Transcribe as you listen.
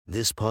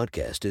This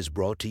podcast is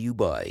brought to you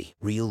by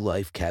Real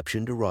Life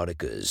Captioned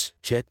Eroticas.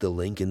 Check the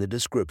link in the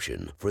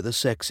description for the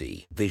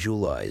sexy,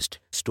 visualized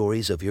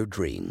stories of your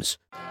dreams.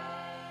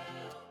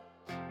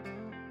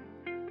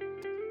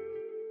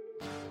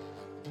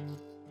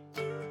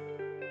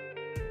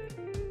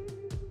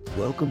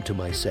 Welcome to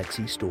my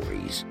sexy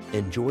stories.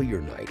 Enjoy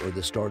your night or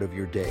the start of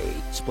your day,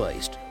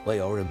 spiced by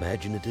our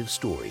imaginative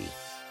story.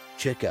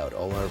 Check out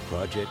all our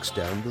projects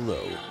down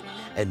below,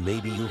 and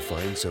maybe you'll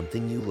find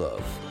something you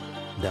love.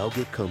 Now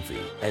get comfy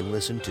and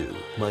listen to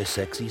my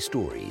sexy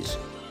stories.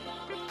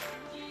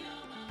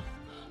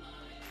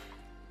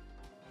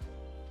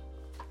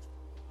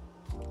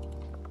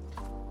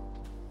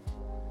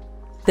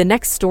 The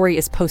next story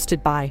is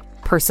posted by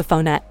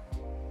Persephonet.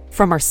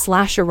 From our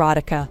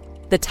 /erotica,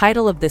 the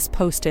title of this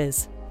post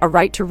is A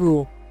Right to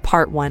Rule,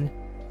 Part 1.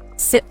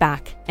 Sit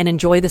back and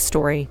enjoy the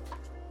story.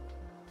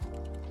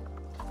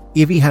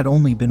 Evie had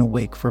only been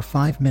awake for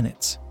 5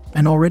 minutes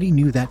and already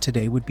knew that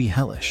today would be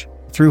hellish.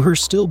 Through her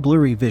still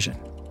blurry vision,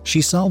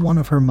 she saw one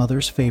of her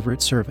mother's favorite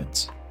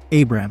servants,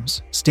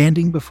 Abrams,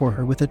 standing before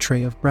her with a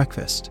tray of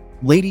breakfast.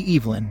 "Lady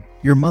Evelyn,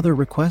 your mother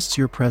requests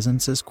your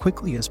presence as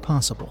quickly as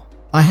possible.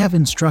 I have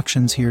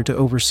instructions here to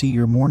oversee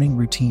your morning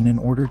routine in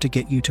order to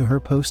get you to her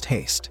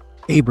post-haste,"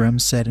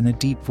 Abrams said in a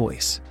deep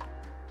voice.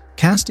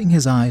 Casting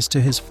his eyes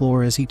to his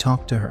floor as he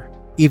talked to her,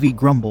 Evie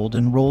grumbled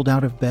and rolled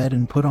out of bed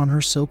and put on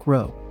her silk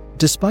robe.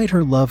 Despite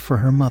her love for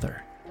her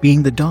mother,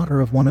 being the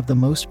daughter of one of the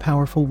most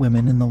powerful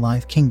women in the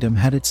Lithe Kingdom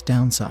had its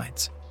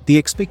downsides. The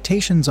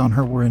expectations on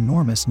her were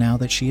enormous now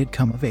that she had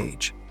come of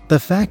age. The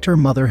fact her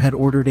mother had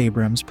ordered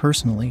Abrams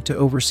personally to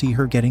oversee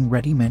her getting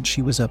ready meant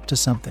she was up to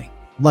something.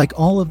 Like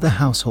all of the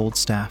household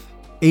staff,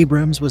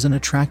 Abrams was an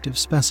attractive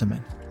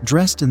specimen,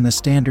 dressed in the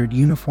standard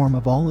uniform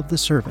of all of the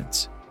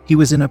servants. He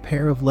was in a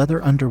pair of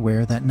leather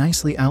underwear that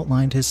nicely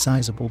outlined his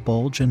sizable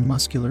bulge and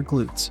muscular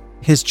glutes.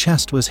 His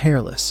chest was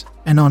hairless,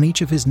 and on each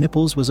of his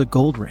nipples was a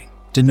gold ring,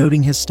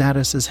 denoting his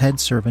status as head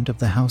servant of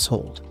the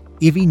household.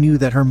 Evie knew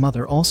that her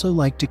mother also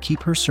liked to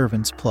keep her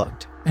servants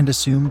plugged, and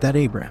assumed that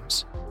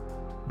Abrams,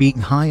 being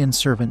high in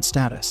servant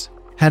status,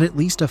 had at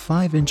least a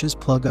 5 inches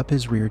plug up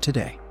his rear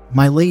today.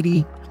 "My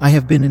lady, I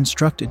have been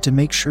instructed to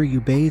make sure you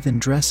bathe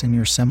and dress in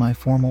your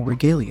semi-formal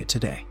regalia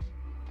today,"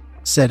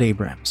 said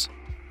Abrams,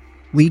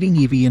 leading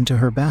Evie into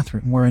her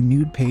bathroom where a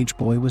nude page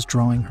boy was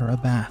drawing her a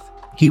bath.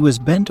 He was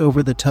bent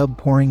over the tub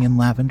pouring in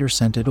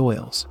lavender-scented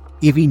oils.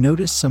 Evie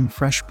noticed some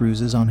fresh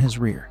bruises on his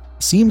rear.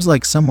 "Seems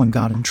like someone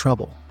got in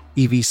trouble,"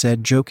 Evie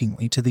said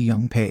jokingly to the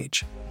young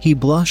page. He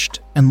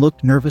blushed and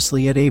looked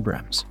nervously at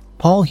Abrams.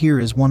 "Paul here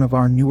is one of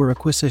our newer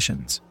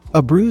acquisitions.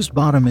 A bruised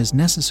bottom is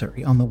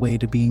necessary on the way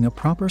to being a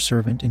proper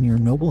servant in your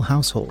noble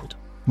household,"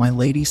 my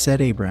lady,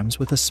 said Abrams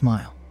with a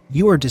smile.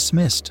 "You are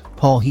dismissed,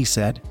 Paul," he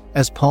said,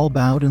 as Paul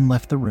bowed and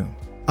left the room.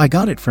 "I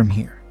got it from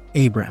here,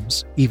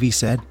 Abrams," Evie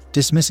said,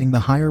 dismissing the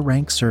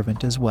higher-ranked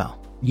servant as well.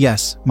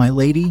 "Yes, my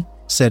lady,"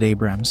 said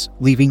Abrams,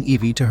 leaving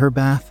Evie to her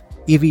bath.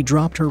 Evie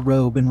dropped her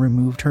robe and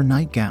removed her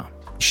nightgown.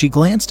 She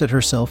glanced at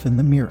herself in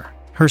the mirror.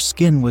 Her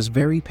skin was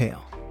very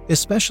pale,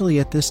 especially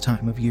at this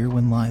time of year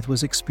when Lithe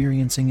was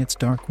experiencing its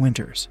dark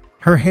winters.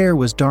 Her hair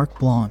was dark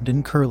blonde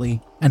and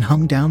curly and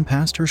hung down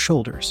past her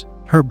shoulders.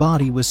 Her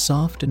body was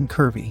soft and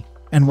curvy,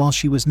 and while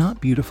she was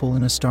not beautiful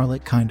in a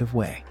starlet kind of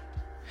way,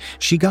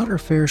 she got her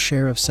fair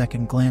share of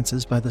second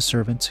glances by the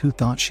servants who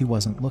thought she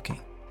wasn't looking.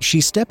 She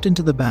stepped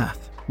into the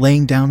bath,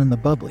 laying down in the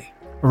bubbly,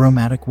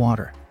 aromatic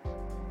water,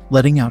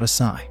 letting out a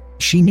sigh.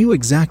 She knew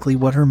exactly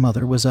what her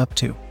mother was up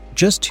to.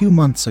 Just 2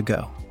 months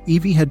ago,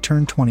 Evie had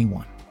turned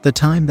 21, the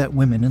time that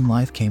women in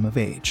Lithe came of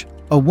age.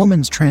 A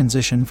woman's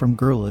transition from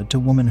girlhood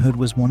to womanhood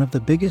was one of the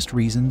biggest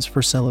reasons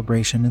for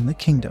celebration in the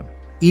kingdom.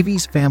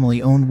 Evie's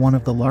family owned one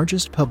of the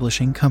largest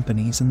publishing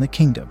companies in the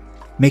kingdom,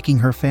 making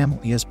her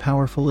family as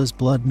powerful as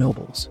blood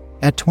nobles.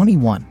 At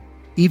 21,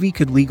 Evie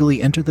could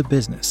legally enter the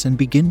business and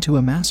begin to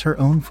amass her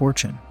own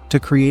fortune, to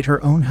create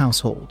her own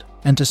household,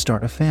 and to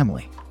start a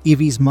family.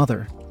 Evie's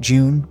mother,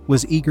 June,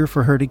 was eager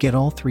for her to get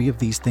all 3 of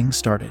these things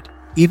started.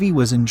 Evie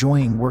was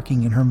enjoying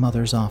working in her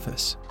mother's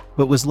office,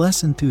 but was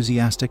less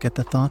enthusiastic at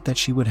the thought that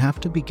she would have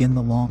to begin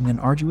the long and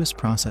arduous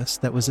process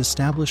that was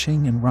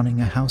establishing and running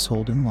a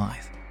household in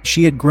Lithe.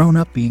 She had grown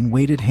up being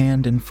waited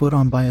hand and foot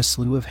on by a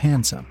slew of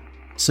handsome,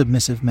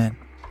 submissive men,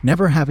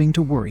 never having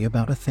to worry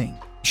about a thing.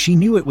 She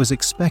knew it was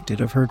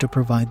expected of her to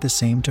provide the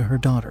same to her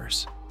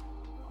daughters.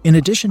 In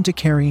addition to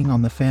carrying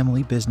on the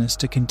family business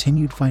to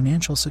continued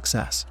financial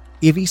success,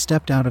 Evie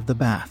stepped out of the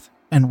bath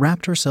and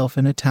wrapped herself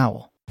in a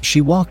towel. She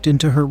walked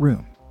into her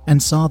room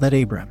and saw that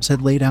Abrams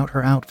had laid out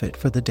her outfit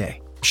for the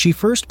day. She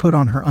first put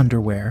on her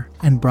underwear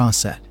and bra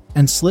set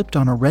and slipped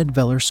on a red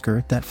velour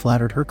skirt that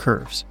flattered her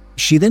curves.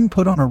 She then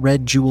put on a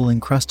red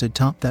jewel-encrusted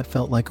top that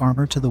felt like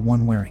armor to the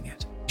one wearing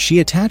it. She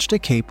attached a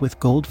cape with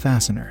gold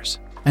fasteners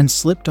and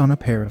slipped on a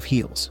pair of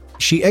heels.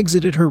 She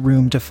exited her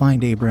room to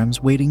find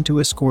Abrams waiting to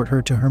escort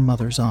her to her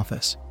mother's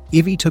office.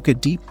 Evie took a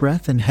deep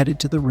breath and headed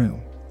to the room,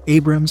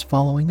 Abrams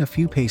following a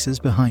few paces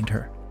behind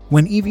her.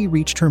 When Evie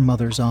reached her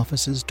mother's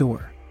office's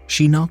door,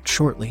 she knocked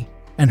shortly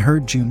and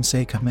heard June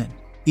say, "Come in."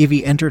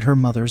 Evie entered her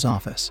mother's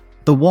office.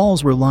 The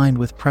walls were lined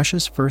with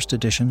precious first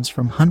editions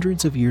from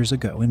hundreds of years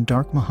ago in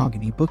dark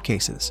mahogany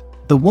bookcases.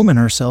 The woman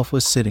herself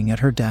was sitting at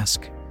her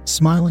desk,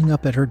 smiling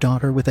up at her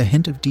daughter with a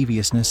hint of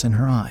deviousness in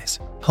her eyes.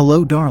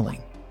 "Hello,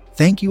 darling."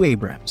 "Thank you,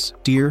 Abrams.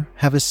 Dear,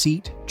 have a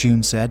seat,"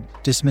 June said,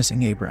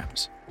 dismissing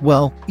Abrams.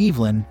 "Well,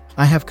 Evelyn,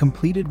 I have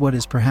completed what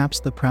is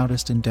perhaps the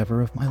proudest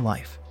endeavor of my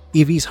life."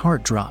 Evie's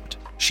heart dropped.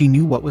 She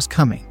knew what was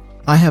coming.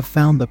 "I have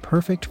found the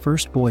perfect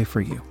first boy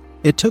for you.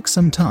 It took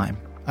some time.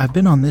 I've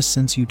been on this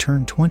since you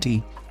turned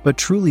 20, but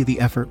truly the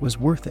effort was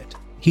worth it.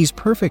 He's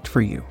perfect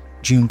for you,"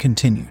 June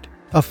continued.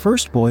 A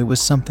first boy was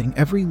something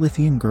every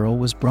Lithian girl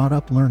was brought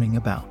up learning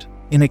about,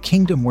 in a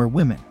kingdom where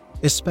women,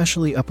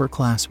 especially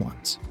upper-class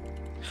ones,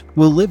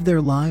 will live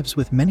their lives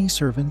with many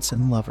servants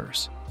and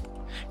lovers.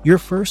 Your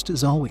first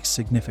is always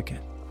significant.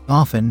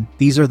 Often,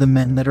 these are the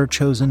men that are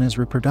chosen as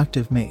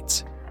reproductive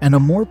mates, and a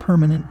more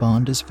permanent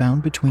bond is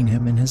found between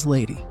him and his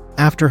lady.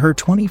 After her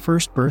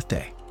 21st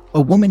birthday,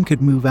 a woman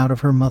could move out of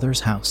her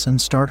mother's house and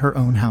start her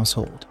own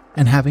household,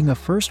 and having a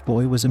first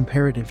boy was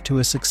imperative to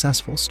a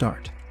successful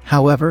start.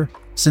 However,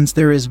 since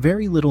there is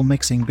very little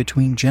mixing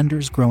between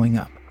genders growing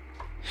up,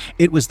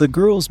 it was the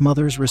girl's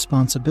mother's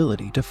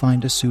responsibility to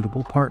find a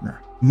suitable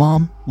partner.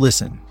 "Mom,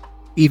 listen,"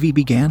 Evie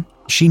began.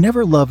 She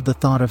never loved the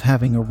thought of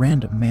having a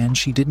random man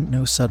she didn't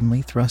know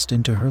suddenly thrust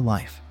into her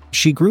life.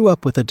 She grew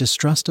up with a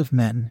distrust of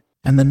men,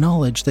 and the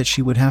knowledge that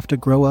she would have to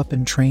grow up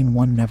and train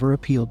one never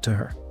appealed to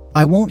her.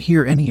 "I won't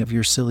hear any of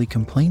your silly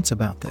complaints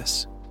about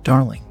this,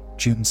 darling,"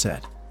 June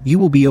said. "You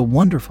will be a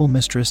wonderful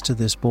mistress to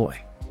this boy,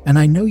 and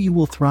I know you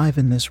will thrive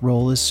in this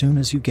role as soon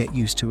as you get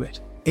used to it."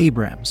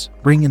 "Abrams,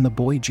 bring in the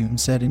boy," June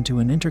said into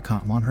an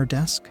intercom on her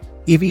desk.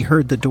 Evie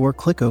heard the door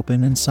click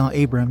open and saw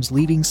Abrams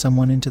leading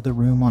someone into the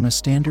room on a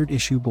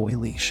standard-issue boy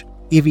leash.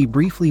 Evie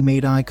briefly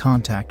made eye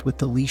contact with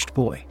the leashed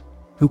boy,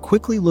 who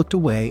quickly looked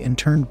away and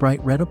turned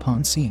bright red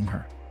upon seeing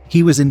her.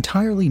 He was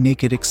entirely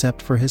naked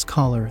except for his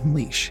collar and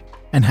leash,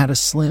 and had a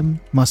slim,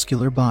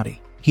 muscular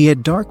body. He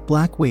had dark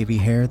black wavy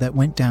hair that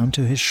went down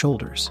to his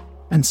shoulders,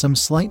 and some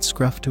slight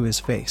scruff to his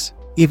face.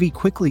 Evie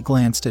quickly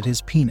glanced at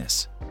his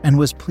penis, and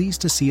was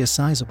pleased to see a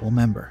sizable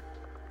member,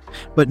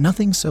 but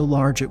nothing so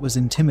large it was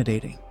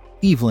intimidating.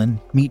 "Evelyn,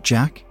 meet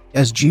Jack."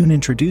 As June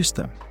introduced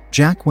them,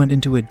 Jack went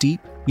into a deep,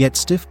 yet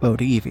stiff bow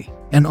to Evie.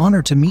 "An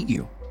honor to meet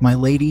you, my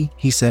lady,"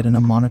 he said in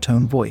a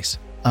monotone voice.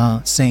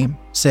 Same,"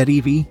 said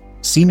Evie,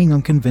 seeming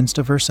unconvinced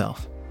of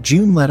herself.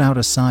 June let out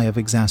a sigh of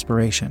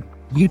exasperation.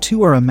 "You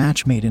two are a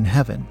match made in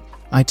heaven,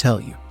 I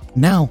tell you.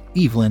 Now,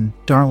 Evelyn,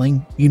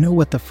 darling, you know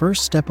what the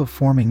first step of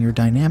forming your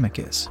dynamic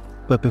is,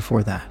 but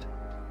before that,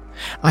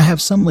 I have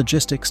some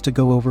logistics to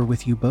go over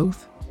with you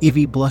both."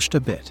 Evie blushed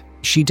a bit.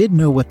 She did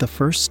know what the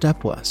first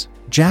step was.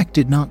 Jack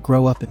did not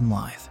grow up in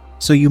Lythe,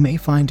 so you may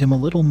find him a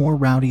little more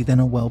rowdy than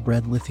a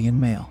well-bred Lithian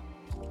male.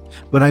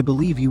 "But I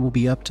believe you will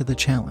be up to the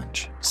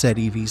challenge," said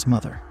Evie's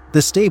mother.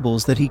 "The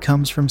stables that he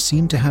comes from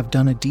seem to have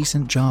done a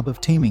decent job of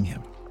taming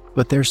him,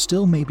 but there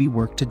still may be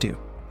work to do."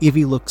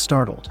 Evie looked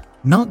startled.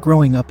 Not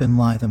growing up in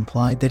Lythe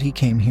implied that he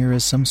came here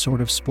as some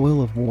sort of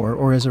spoil of war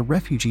or as a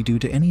refugee due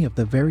to any of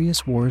the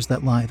various wars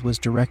that Lythe was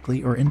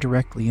directly or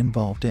indirectly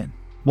involved in.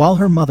 While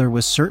her mother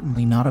was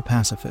certainly not a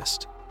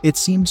pacifist, it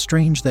seemed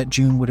strange that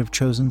June would have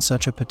chosen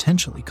such a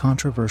potentially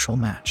controversial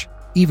match.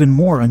 Even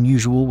more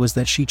unusual was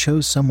that she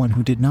chose someone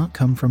who did not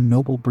come from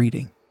noble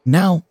breeding.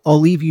 "Now, I'll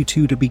leave you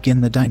two to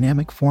begin the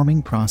dynamic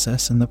forming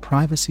process in the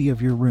privacy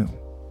of your room,"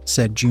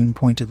 said June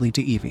pointedly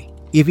to Evie.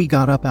 Evie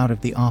got up out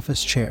of the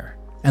office chair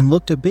and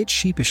looked a bit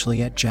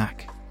sheepishly at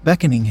Jack,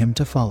 beckoning him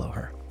to follow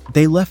her.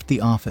 They left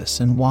the office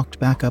and walked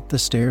back up the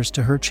stairs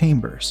to her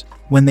chambers.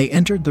 When they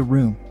entered the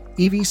room,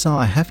 Evie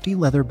saw a hefty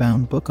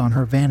leather-bound book on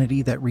her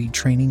vanity that read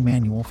Training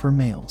Manual for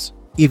Males.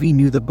 Evie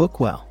knew the book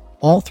well.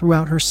 All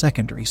throughout her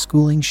secondary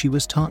schooling she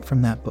was taught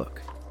from that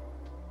book,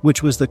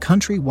 which was the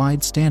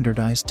country-wide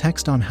standardized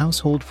text on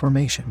household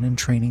formation and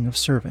training of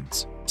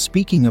servants.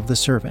 Speaking of the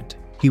servant,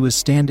 he was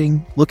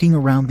standing, looking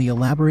around the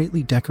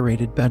elaborately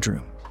decorated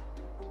bedroom,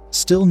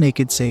 still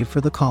naked save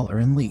for the collar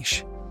and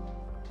leash,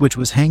 which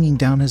was hanging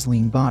down his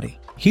lean body.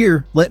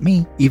 "Here, let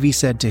me," Evie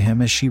said to him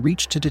as she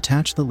reached to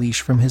detach the leash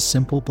from his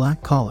simple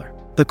black collar.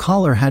 The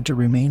collar had to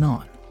remain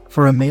on,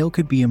 for a male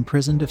could be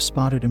imprisoned if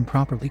spotted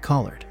improperly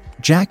collared.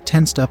 Jack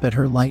tensed up at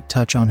her light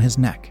touch on his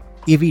neck.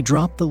 Evie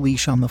dropped the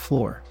leash on the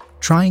floor,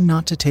 trying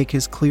not to take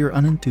his clear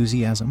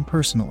unenthusiasm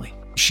personally.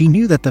 She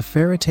knew that the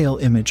fairy tale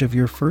image of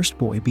your first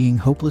boy being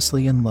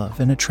hopelessly in love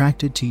and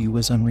attracted to you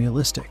was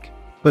unrealistic,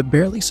 but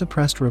barely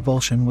suppressed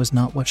revulsion was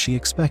not what she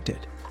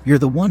expected. "You're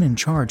the one in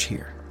charge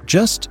here.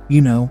 Just,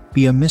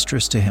 be a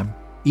mistress to him,"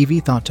 Evie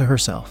thought to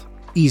herself.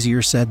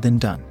 Easier said than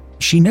done.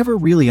 She never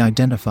really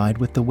identified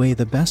with the way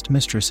the best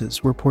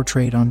mistresses were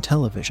portrayed on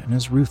television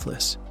as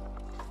ruthless,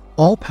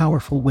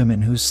 all-powerful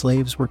women whose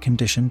slaves were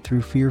conditioned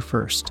through fear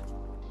first,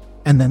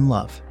 and then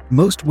love.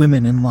 Most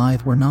women in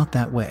Lythe were not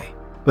that way,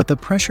 but the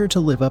pressure to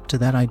live up to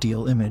that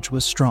ideal image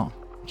was strong.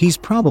 "He's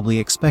probably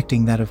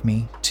expecting that of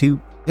me, too,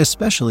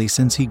 especially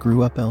since he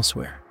grew up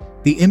elsewhere."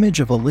 The image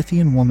of a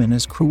Lithian woman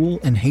as cruel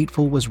and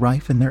hateful was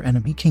rife in their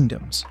enemy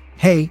kingdoms.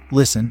 "Hey,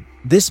 listen,"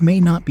 This may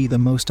not be the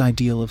most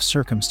ideal of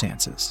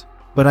circumstances,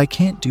 but I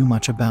can't do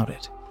much about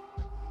it,"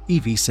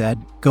 Evie said,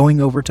 going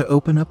over to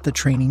open up the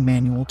training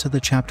manual to the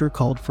chapter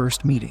called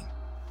First Meeting.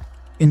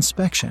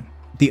 Inspection.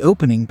 The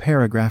opening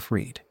paragraph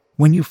read,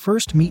 "When you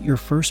first meet your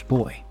first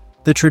boy,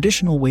 the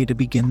traditional way to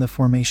begin the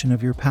formation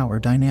of your power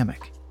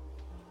dynamic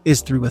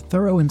is through a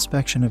thorough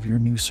inspection of your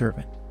new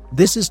servant.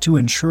 This is to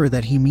ensure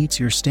that he meets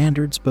your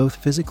standards both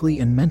physically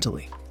and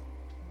mentally,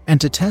 and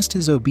to test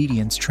his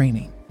obedience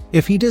training.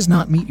 If he does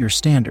not meet your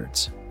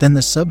standards, then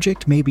the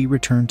subject may be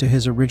returned to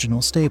his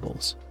original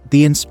stables.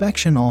 The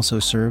inspection also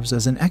serves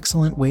as an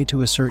excellent way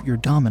to assert your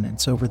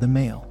dominance over the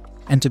male,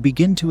 and to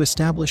begin to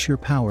establish your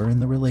power in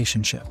the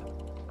relationship.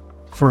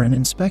 For an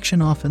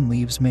inspection often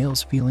leaves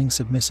males feeling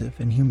submissive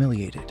and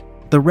humiliated."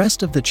 The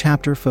rest of the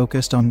chapter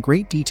focused on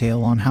great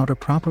detail on how to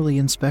properly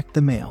inspect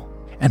the male,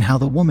 and how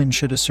the woman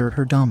should assert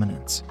her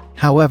dominance.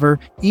 However,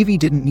 Evie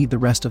didn't need the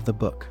rest of the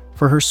book,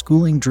 for her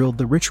schooling drilled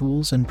the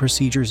rituals and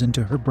procedures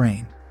into her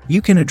brain.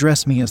 "You can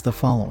address me as the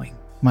following: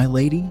 my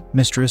lady,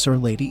 mistress, or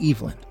Lady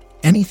Evelyn.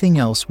 Anything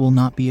else will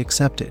not be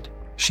accepted,"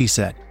 she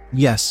said.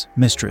 "Yes,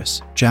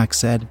 mistress," Jack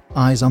said,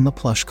 eyes on the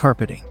plush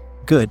carpeting.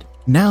 "Good.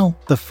 Now,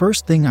 the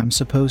first thing I'm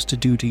supposed to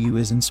do to you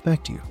is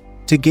inspect you,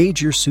 to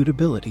gauge your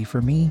suitability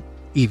for me,"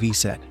 Evie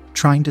said,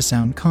 trying to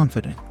sound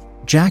confident.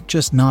 Jack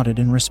just nodded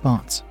in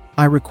response.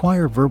 "I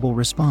require verbal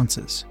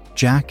responses,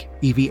 Jack,"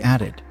 Evie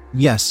added.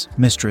 "Yes,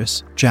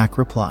 mistress," Jack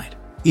replied.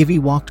 Evie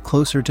walked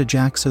closer to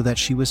Jack so that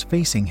she was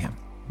facing him.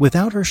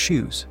 Without her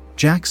shoes,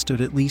 Jack stood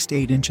at least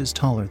 8 inches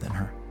taller than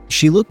her.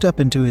 She looked up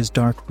into his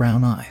dark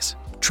brown eyes,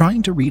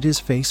 trying to read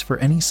his face for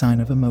any sign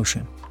of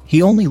emotion.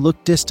 He only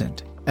looked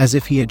distant, as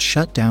if he had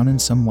shut down in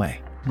some way.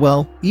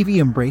 Well, Evie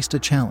embraced a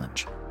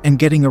challenge, and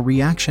getting a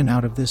reaction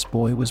out of this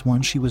boy was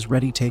one she was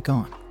ready to take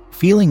on.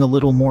 Feeling a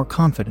little more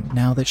confident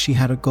now that she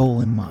had a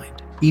goal in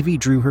mind, Evie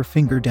drew her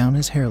finger down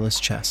his hairless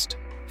chest,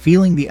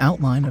 feeling the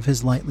outline of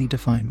his lightly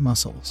defined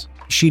muscles.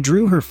 She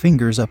drew her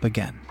fingers up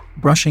again,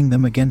 brushing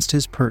them against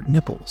his pert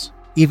nipples.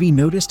 Evie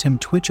noticed him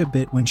twitch a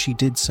bit when she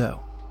did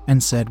so,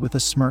 and said with a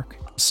smirk,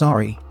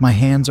 "Sorry, my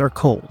hands are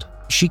cold."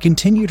 She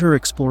continued her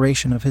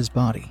exploration of his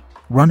body,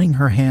 running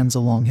her hands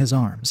along his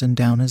arms and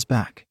down his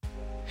back,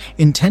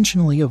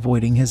 intentionally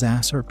avoiding his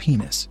ass or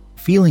penis.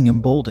 Feeling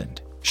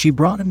emboldened, she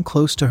brought him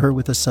close to her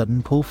with a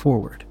sudden pull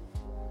forward,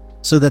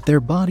 so that their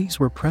bodies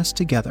were pressed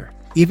together.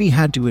 Evie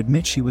had to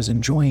admit she was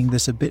enjoying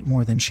this a bit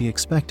more than she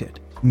expected.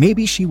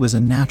 Maybe she was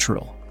a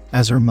natural,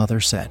 as her mother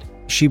said.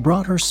 She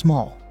brought her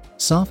small,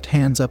 soft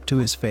hands up to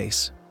his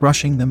face,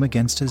 brushing them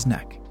against his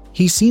neck.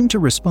 He seemed to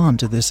respond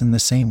to this in the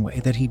same way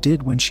that he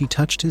did when she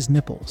touched his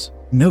nipples.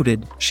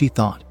 Noted, she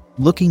thought,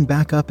 looking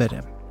back up at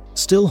him.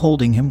 Still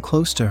holding him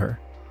close to her,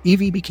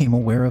 Evie became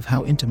aware of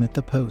how intimate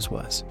the pose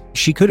was.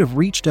 She could have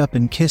reached up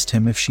and kissed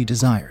him if she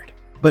desired,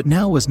 but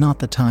now was not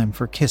the time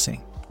for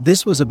kissing.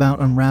 This was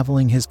about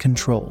unraveling his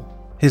control,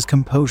 his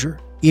composure.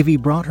 Evie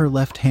brought her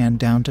left hand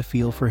down to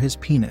feel for his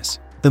penis.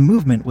 The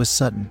movement was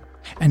sudden,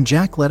 and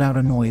Jack let out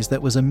a noise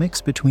that was a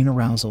mix between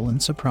arousal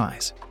and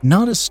surprise.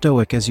 "Not as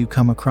stoic as you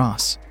come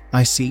across,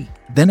 I see.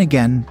 Then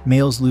again,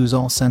 males lose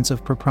all sense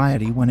of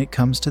propriety when it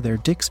comes to their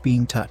dicks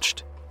being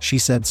touched," she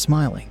said,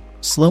 smiling,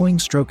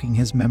 stroking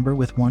his member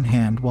with one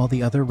hand while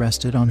the other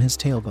rested on his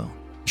tailbone.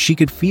 She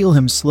could feel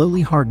him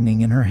slowly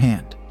hardening in her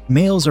hand.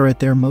 Males are at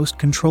their most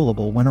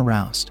controllable when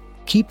aroused.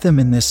 Keep them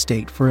in this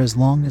state for as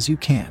long as you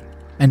can,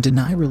 and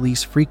deny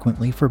release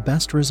frequently for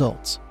best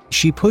results.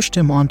 She pushed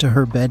him onto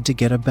her bed to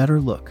get a better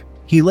look.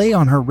 He lay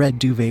on her red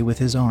duvet with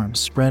his arms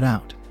spread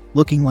out,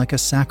 looking like a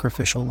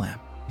sacrificial lamb.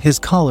 His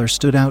collar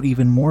stood out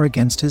even more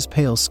against his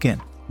pale skin.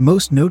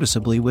 Most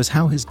noticeably was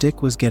how his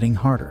dick was getting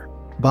harder,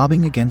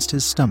 bobbing against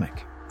his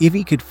stomach.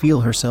 Evie could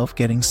feel herself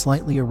getting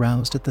slightly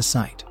aroused at the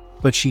sight,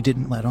 but she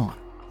didn't let on.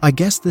 "I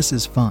guess this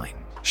is fine,"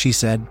 she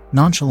said,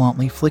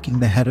 nonchalantly flicking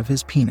the head of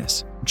his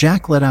penis.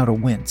 Jack let out a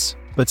wince,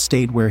 but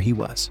stayed where he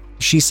was.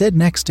 She sat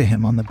next to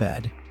him on the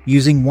bed,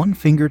 using one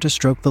finger to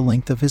stroke the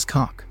length of his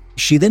cock.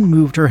 She then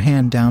moved her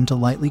hand down to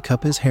lightly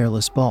cup his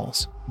hairless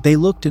balls. They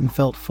looked and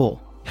felt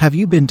full. "Have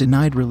you been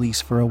denied release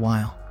for a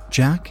while,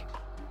 Jack?"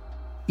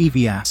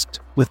 Evie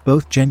asked, with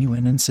both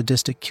genuine and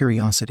sadistic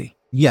curiosity.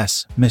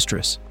 "Yes,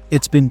 mistress.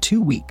 It's been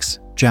 2 weeks,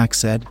 Jack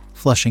said,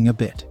 flushing a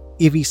bit.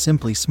 Evie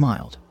simply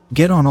smiled.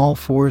 "Get on all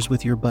fours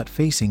with your butt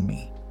facing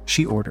me,"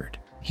 she ordered.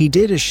 He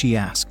did as she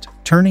asked,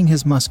 turning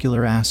his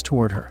muscular ass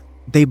toward her.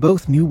 They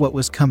both knew what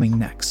was coming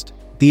next.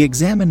 The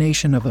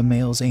examination of a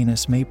male's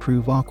anus may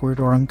prove awkward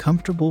or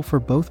uncomfortable for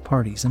both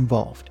parties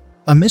involved.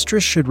 A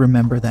mistress should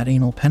remember that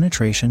anal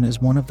penetration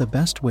is one of the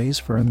best ways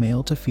for a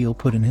male to feel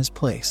put in his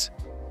place,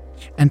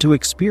 and to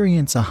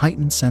experience a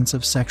heightened sense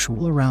of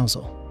sexual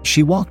arousal.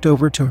 She walked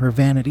over to her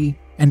vanity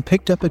and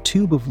picked up a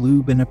tube of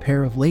lube and a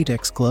pair of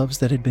latex gloves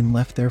that had been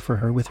left there for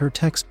her with her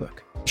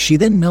textbook. She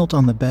then knelt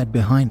on the bed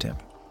behind him,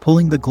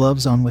 pulling the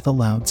gloves on with a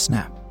loud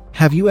snap.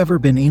 "Have you ever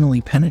been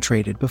anally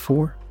penetrated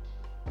before?"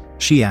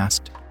 she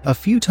asked. "A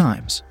few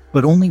times,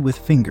 but only with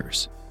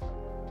fingers,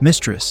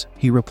 mistress,"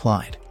 he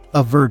replied.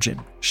 A virgin,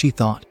 she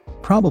thought,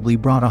 probably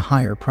brought a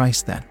higher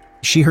price then.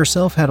 She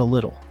herself had a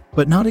little,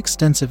 but not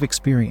extensive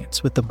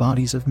experience with the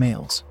bodies of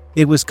males.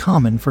 It was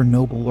common for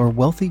noble or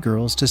wealthy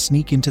girls to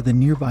sneak into the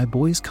nearby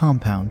boys'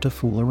 compound to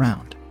fool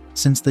around,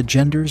 since the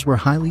genders were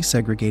highly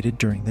segregated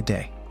during the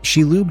day.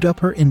 She lubed up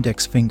her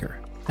index finger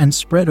and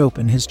spread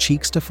open his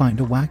cheeks to find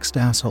a waxed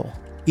asshole.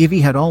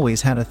 Evie had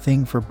always had a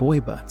thing for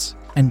boy butts,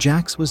 and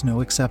Jack's was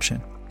no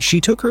exception.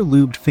 She took her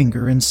lubed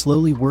finger and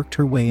slowly worked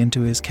her way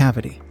into his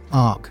cavity.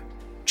 "Ugh,"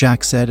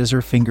 Jack said as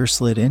her finger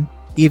slid in.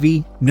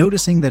 Evie,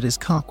 noticing that his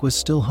cock was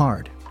still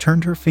hard,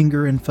 turned her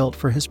finger and felt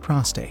for his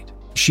prostate.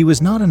 She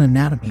was not an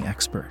anatomy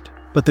expert,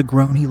 but the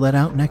groan he let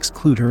out next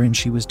clued her in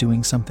she was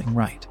doing something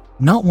right.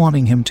 Not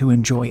wanting him to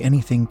enjoy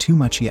anything too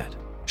much yet,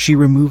 she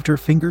removed her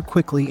finger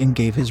quickly and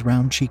gave his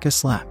round cheek a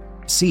slap.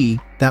 "See,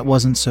 that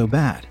wasn't so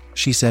bad,"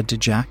 she said to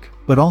Jack,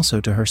 but also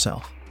to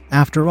herself.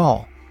 After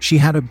all, she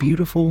had a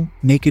beautiful,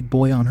 naked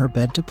boy on her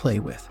bed to play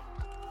with.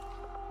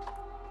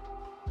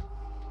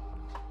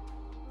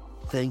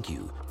 Thank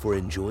you for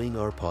enjoying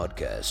our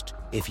podcast.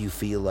 If you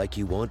feel like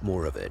you want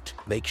more of it,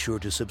 make sure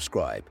to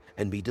subscribe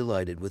and be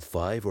delighted with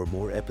 5 or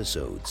more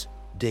episodes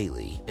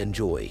daily.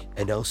 Enjoy,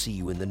 and I'll see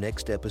you in the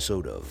next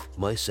episode of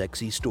My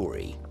Sexy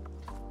Story.